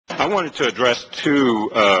I wanted to address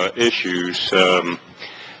two issues. First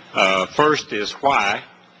is why,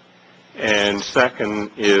 and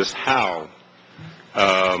second is how.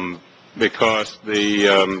 Because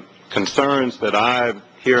the concerns that I'm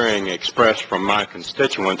hearing expressed from my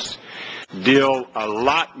constituents deal a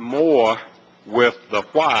lot more with the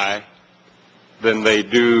why than they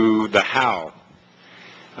do the how.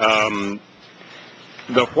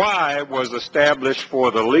 The why was established for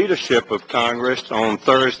the leadership of Congress on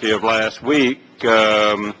Thursday of last week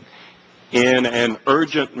in an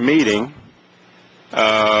urgent meeting,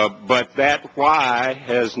 but that why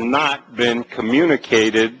has not been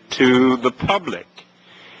communicated to the public.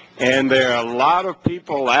 And there are a lot of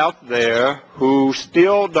people out there who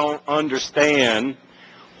still don't understand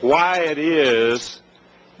why it is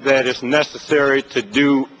that it's necessary to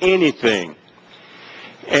do anything.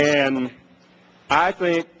 And I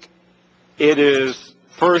think it is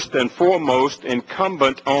first and foremost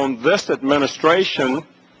incumbent on this administration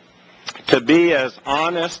to be as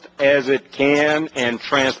honest as it can and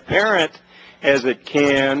transparent as it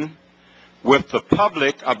can with the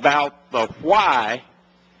public about the why,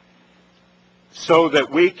 so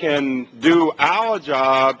that we can do our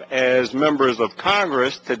job as members of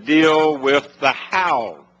Congress to deal with the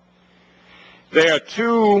how. There are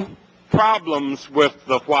two problems with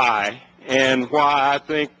the why, and why I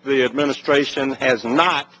think the administration has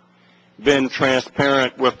not been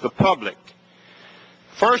transparent with the public.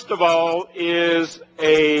 First of all is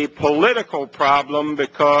a political problem,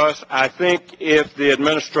 because I think if the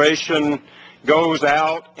administration goes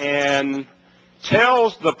out and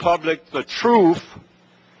tells the public the truth,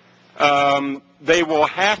 they will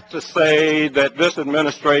have to say that this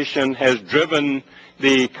administration has driven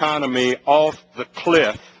the economy off the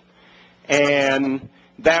cliff, and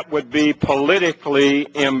that would be politically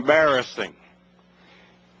embarrassing.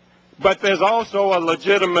 But there's also a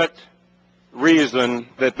legitimate reason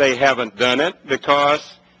that they haven't done it,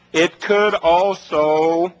 because it could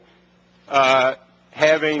also,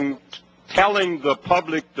 telling the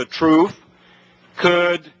public the truth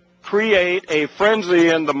could create a frenzy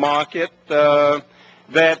in the market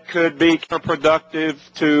that could be counterproductive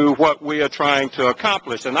to what we are trying to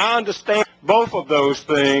accomplish. And I understand both of those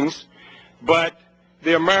things, but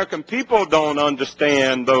the American people don't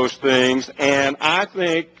understand those things, and I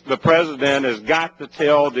think the president has got to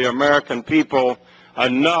tell the American people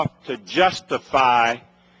enough to justify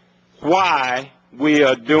why we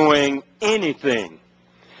are doing anything.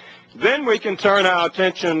 Then we can turn our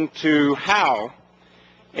attention to how,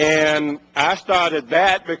 and I started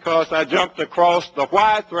that because I jumped across the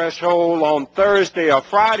why threshold on Thursday or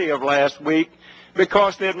Friday of last week,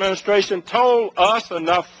 because the administration told us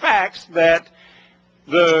enough facts that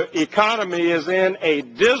the economy is in a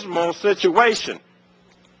dismal situation.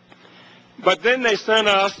 But then they sent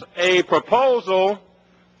us a proposal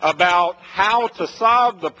about how to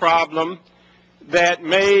solve the problem that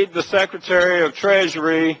made the Secretary of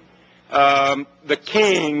Treasury the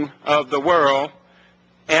king of the world,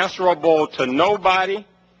 answerable to nobody,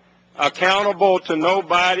 accountable to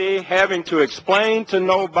nobody, having to explain to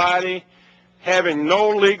nobody, having no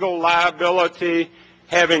legal liability,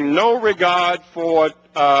 having no regard for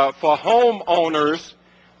homeowners.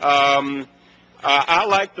 I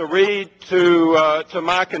like to read to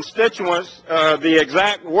my constituents the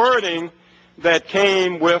exact wording that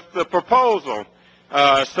came with the proposal,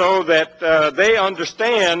 so that they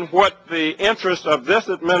understand what the interest of this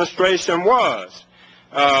administration was.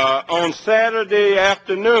 On Saturday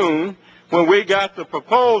afternoon, when we got the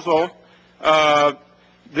proposal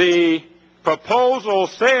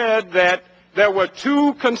said that there were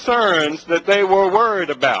two concerns that they were worried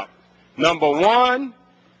about. Number one,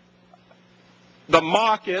 the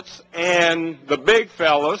markets and the big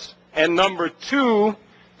fellas, and number two,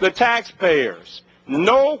 the taxpayers.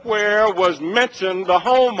 Nowhere was mentioned the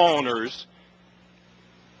homeowners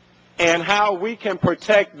and how we can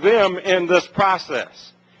protect them in this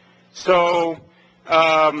process. So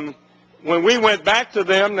when we went back to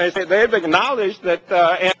them, they said they've acknowledged that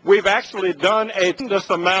and we've actually done a tremendous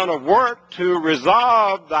amount of work to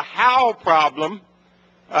resolve the how problem,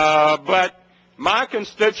 but my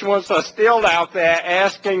constituents are still out there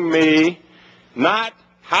asking me not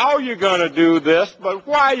how you're going to do this, but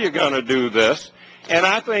why you're going to do this. And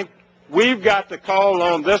I think we've got to call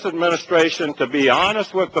on this administration to be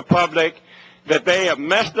honest with the public that they have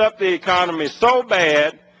messed up the economy so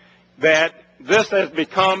bad that this has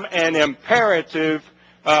become an imperative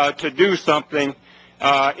to do something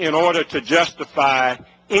in order to justify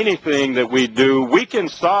anything that we do. We can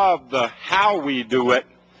solve the how we do it,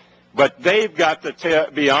 but they've got to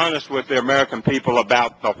be honest with the American people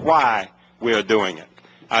about the why we are doing it.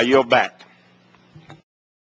 I yield back.